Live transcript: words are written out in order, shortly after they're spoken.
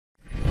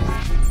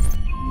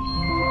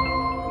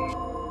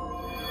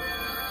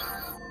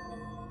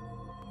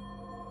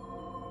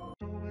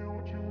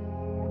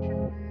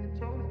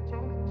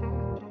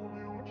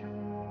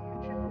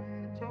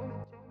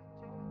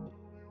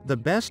The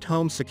best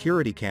home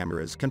security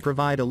cameras can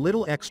provide a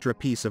little extra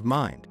peace of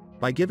mind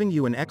by giving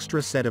you an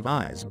extra set of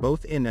eyes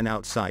both in and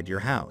outside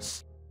your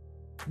house.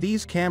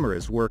 These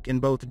cameras work in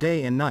both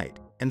day and night,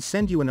 and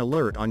send you an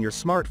alert on your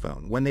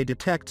smartphone when they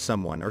detect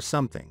someone or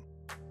something.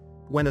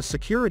 When a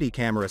security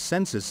camera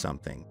senses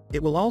something,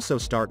 it will also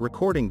start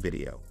recording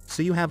video,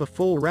 so you have a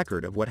full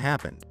record of what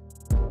happened.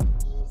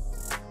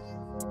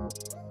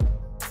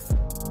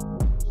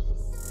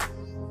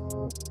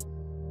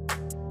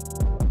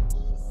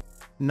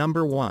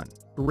 Number 1.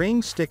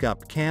 Ring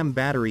Stick-Up Cam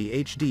Battery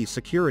HD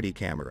Security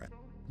Camera.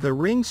 The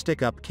Ring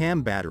Stick-Up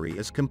Cam battery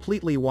is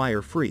completely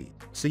wire-free,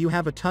 so you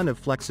have a ton of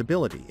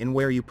flexibility in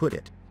where you put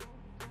it.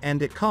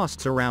 And it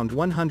costs around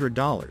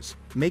 $100,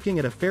 making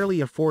it a fairly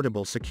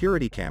affordable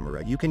security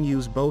camera you can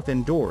use both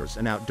indoors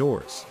and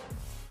outdoors.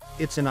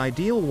 It's an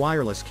ideal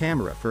wireless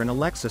camera for an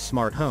Alexa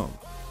smart home,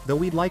 though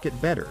we'd like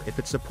it better if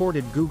it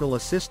supported Google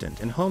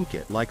Assistant and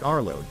HomeKit like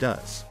Arlo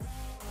does.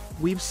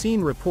 We've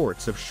seen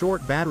reports of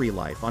short battery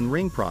life on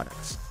Ring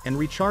products, and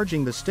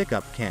recharging the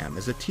stick-up cam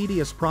is a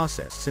tedious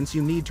process since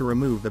you need to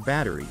remove the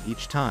battery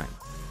each time.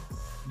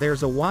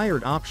 There's a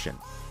wired option,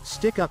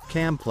 stick-up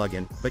cam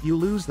plug-in, but you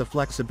lose the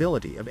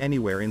flexibility of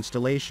anywhere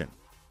installation.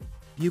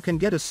 You can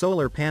get a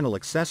solar panel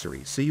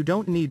accessory so you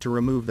don't need to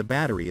remove the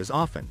battery as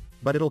often,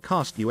 but it'll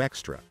cost you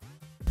extra.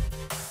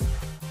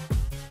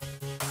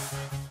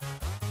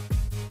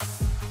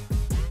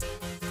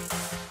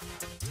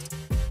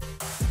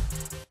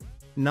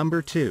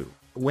 Number 2.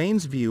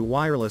 Netvue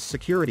Wireless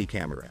Security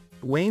Camera.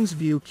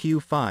 Netvue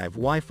Q5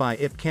 Wi-Fi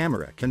IP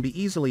camera can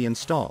be easily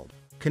installed.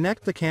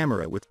 Connect the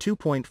camera with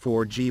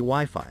 2.4G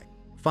Wi-Fi.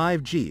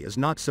 5G is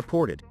not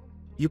supported.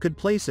 You could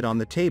place it on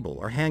the table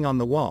or hang on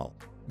the wall,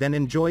 then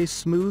enjoy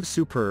smooth,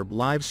 superb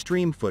live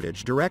stream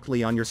footage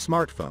directly on your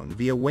smartphone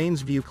via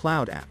Netvue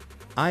Cloud app,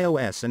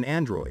 iOS and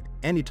Android,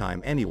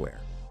 anytime, anywhere.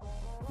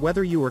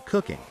 Whether you are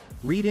cooking,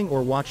 reading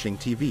or watching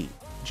TV,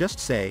 just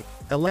say,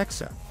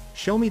 "Alexa,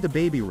 show me the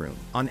baby room,"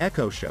 on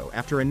Echo Show.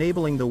 After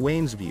enabling the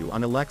Netvue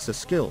on Alexa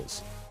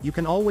skills, you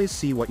can always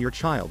see what your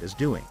child is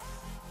doing.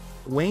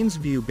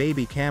 Netvue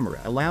Baby Camera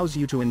allows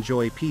you to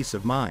enjoy peace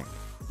of mind.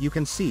 You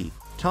can see,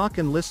 talk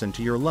and listen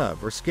to your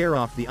love or scare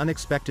off the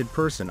unexpected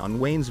person on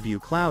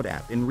Netvue Cloud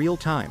app in real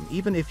time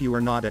even if you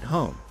are not at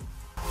home.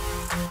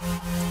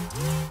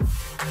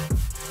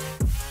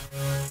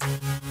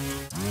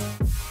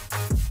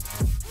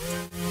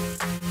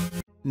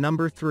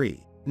 Number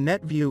 3.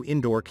 Netvue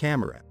Indoor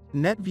Camera.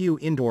 Netvue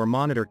Indoor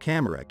Monitor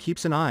Camera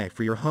keeps an eye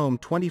for your home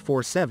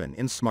 24/7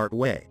 in smart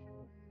way.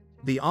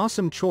 The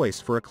awesome choice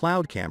for a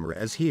cloud camera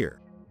is here.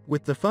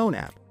 With the phone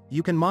app,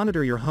 you can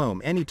monitor your home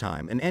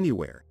anytime and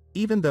anywhere,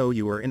 even though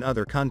you are in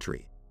other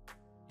country.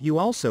 You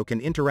also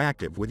can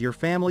interact with your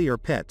family or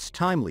pets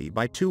timely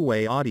by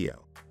two-way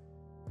audio.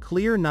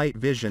 Clear night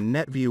vision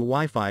Netvue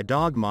Wi-Fi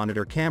dog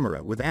monitor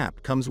camera with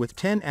app comes with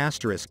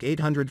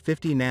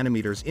 10*850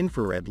 nanometers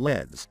infrared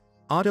LEDs,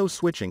 auto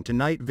switching to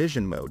night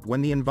vision mode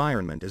when the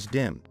environment is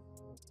dimmed.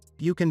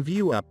 You can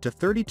view up to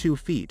 32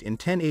 feet in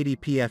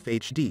 1080p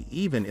FHD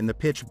even in the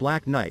pitch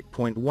black night.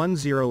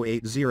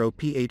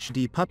 1080p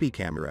HD puppy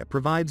camera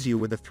provides you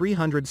with a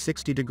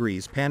 360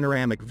 degrees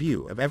panoramic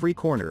view of every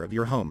corner of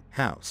your home,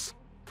 house.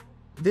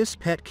 This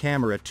pet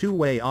camera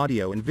two-way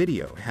audio and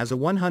video has a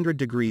 100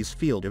 degrees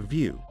field of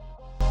view.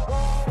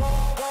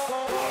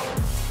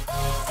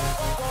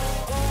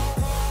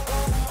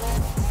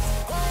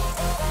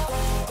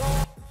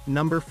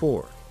 Number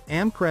 4.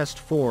 Amcrest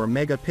 4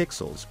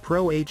 megapixels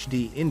Pro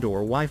HD Indoor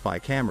Wi-Fi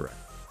Camera.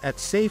 At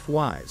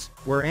SafeWise,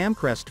 we're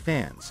Amcrest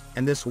fans,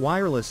 and this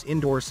wireless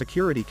indoor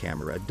security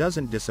camera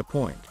doesn't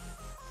disappoint.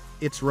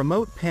 Its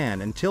remote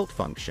pan and tilt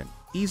function,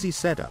 easy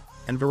setup,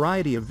 and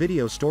variety of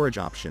video storage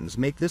options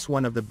make this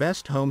one of the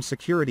best home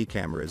security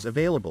cameras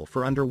available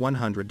for under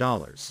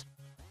 $100.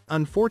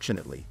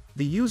 Unfortunately,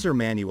 the user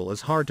manual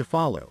is hard to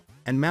follow,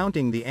 and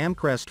mounting the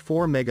Amcrest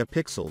 4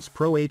 megapixels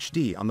Pro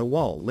HD on the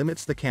wall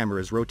limits the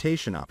camera's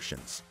rotation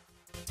options.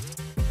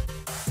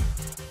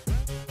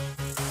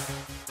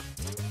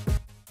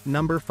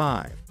 Number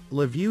 5.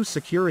 Netvue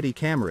Security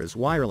Cameras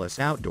Wireless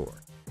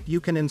Outdoor. You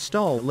can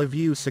install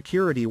Netvue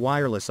Security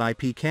Wireless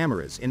IP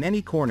cameras in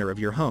any corner of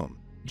your home.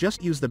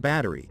 Just use the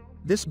battery.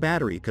 This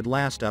battery could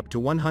last up to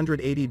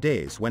 180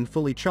 days when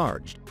fully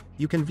charged.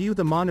 You can view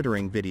the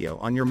monitoring video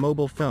on your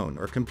mobile phone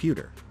or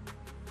computer.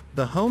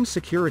 The home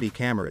security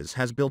cameras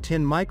has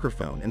built-in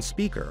microphone and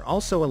speaker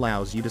also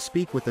allows you to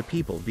speak with the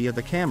people via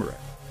the camera,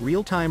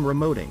 real-time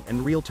remoting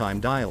and real-time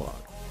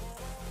dialogue.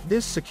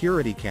 This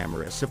security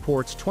camera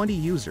supports 20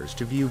 users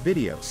to view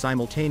video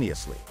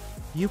simultaneously.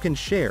 You can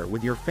share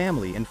with your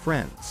family and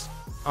friends.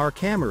 Our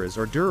cameras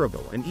are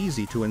durable and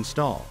easy to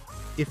install.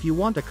 If you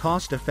want a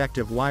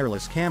cost-effective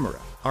wireless camera,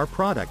 our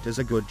product is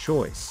a good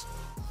choice.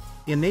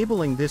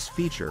 Enabling this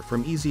feature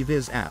from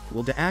EasyViz app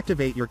will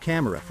deactivate your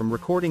camera from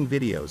recording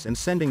videos and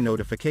sending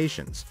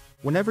notifications,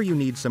 whenever you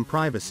need some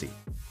privacy.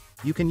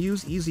 You can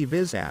use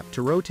EasyViz app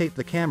to rotate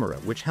the camera,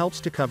 which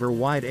helps to cover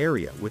wide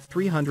area with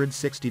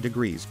 360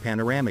 degrees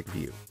panoramic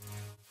view.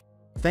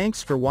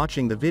 Thanks for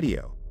watching the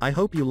video. I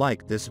hope you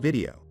liked this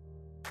video.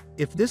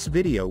 If this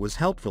video was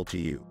helpful to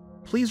you,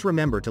 please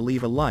remember to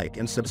leave a like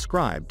and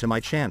subscribe to my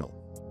channel.